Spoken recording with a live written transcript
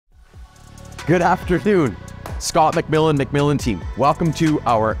Good afternoon. Scott Macmillan, Macmillan team. Welcome to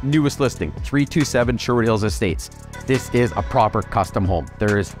our newest listing, 327 Sherwood Hills Estates. This is a proper custom home.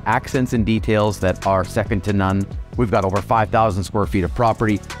 There's accents and details that are second to none. We've got over 5,000 square feet of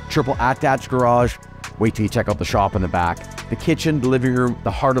property, triple attached garage. Wait till you check out the shop in the back. The kitchen, the living room,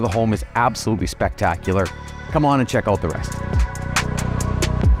 the heart of the home is absolutely spectacular. Come on and check out the rest.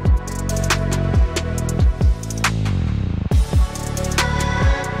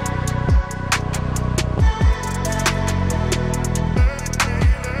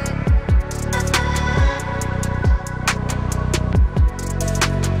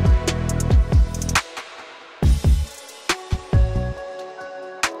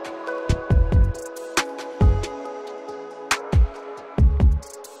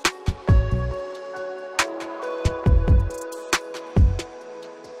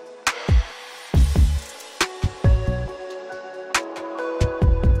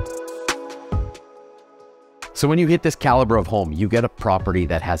 So when you hit this caliber of home, you get a property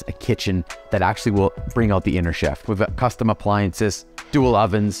that has a kitchen that actually will bring out the inner chef. We've got custom appliances, dual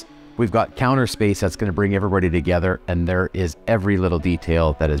ovens. We've got counter space that's going to bring everybody together. And there is every little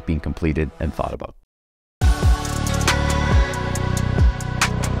detail that has been completed and thought about.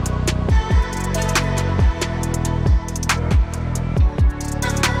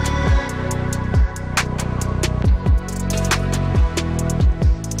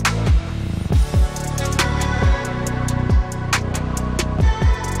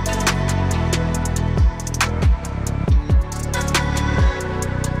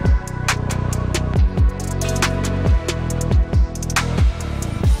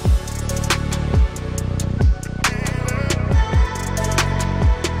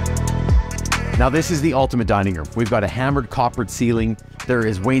 Now this is the ultimate dining room. We've got a hammered coppered ceiling. There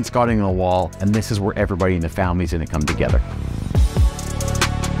is wainscoting on the wall, and this is where everybody in the family is going to come together.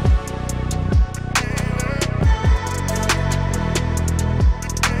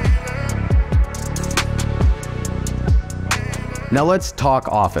 Now let's talk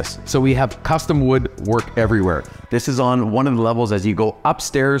office. So we have custom wood work everywhere. This is on one of the levels as you go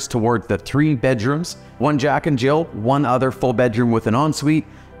upstairs toward the 3 bedrooms, 1 Jack and Jill, 1 other full bedroom with an ensuite,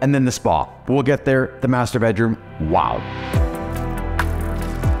 and then the spa. We'll get there, the master bedroom, wow.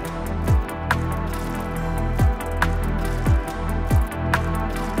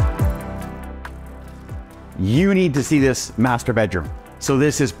 You need to see this master bedroom. So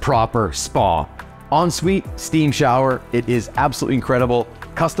this is proper spa. Ensuite, steam shower, it is absolutely incredible.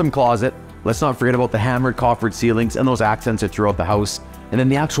 Custom closet, let's not forget about the hammered coffered ceilings, and those accents are throughout the house. And then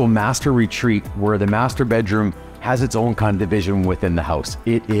the actual master retreat where the master bedroom has its own kind of division within the house.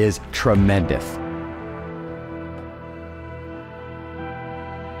 It is tremendous.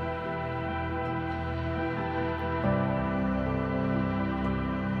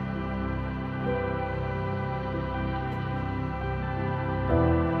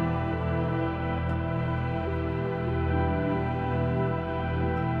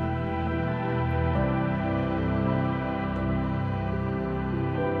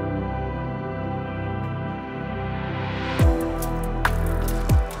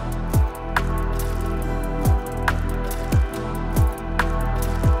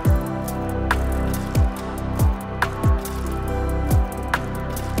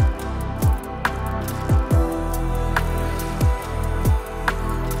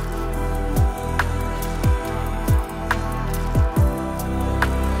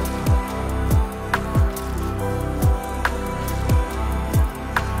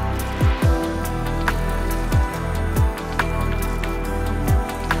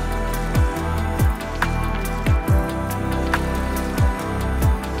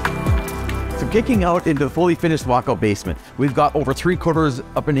 Kicking out into the fully finished walkout basement, we've got over 3/4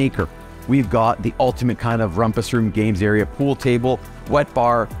 of an acre. We've got the ultimate kind of rumpus room games area, pool table, wet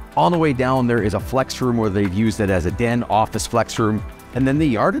bar. On the way down, there is a flex room where they've used it as a den, office flex room. And then the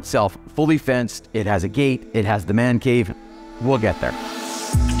yard itself, fully fenced. It has a gate, it has the man cave. We'll get there.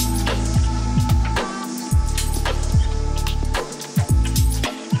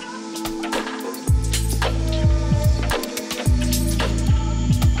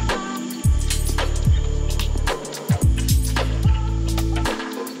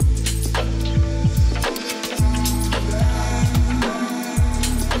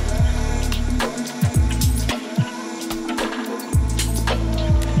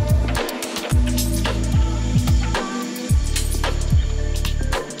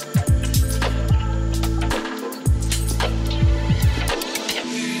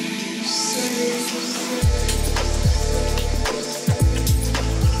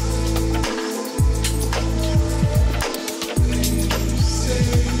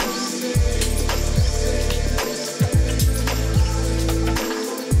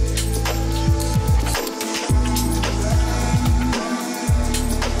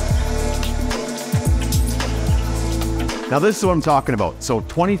 Now this is what I'm talking about. So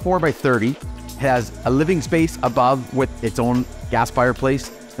 24 by 30 has a living space above with its own gas fireplace,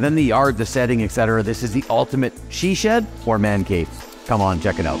 and then the yard, the setting, etc. This is the ultimate she shed or man cave. Come on,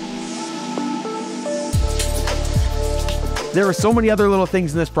 check it out. There are so many other little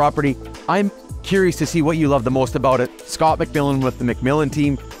things in this property. I'm curious to see what you love the most about it. Scott Macmillan with the Macmillan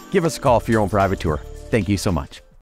team. Give us a call for your own private tour. Thank you so much.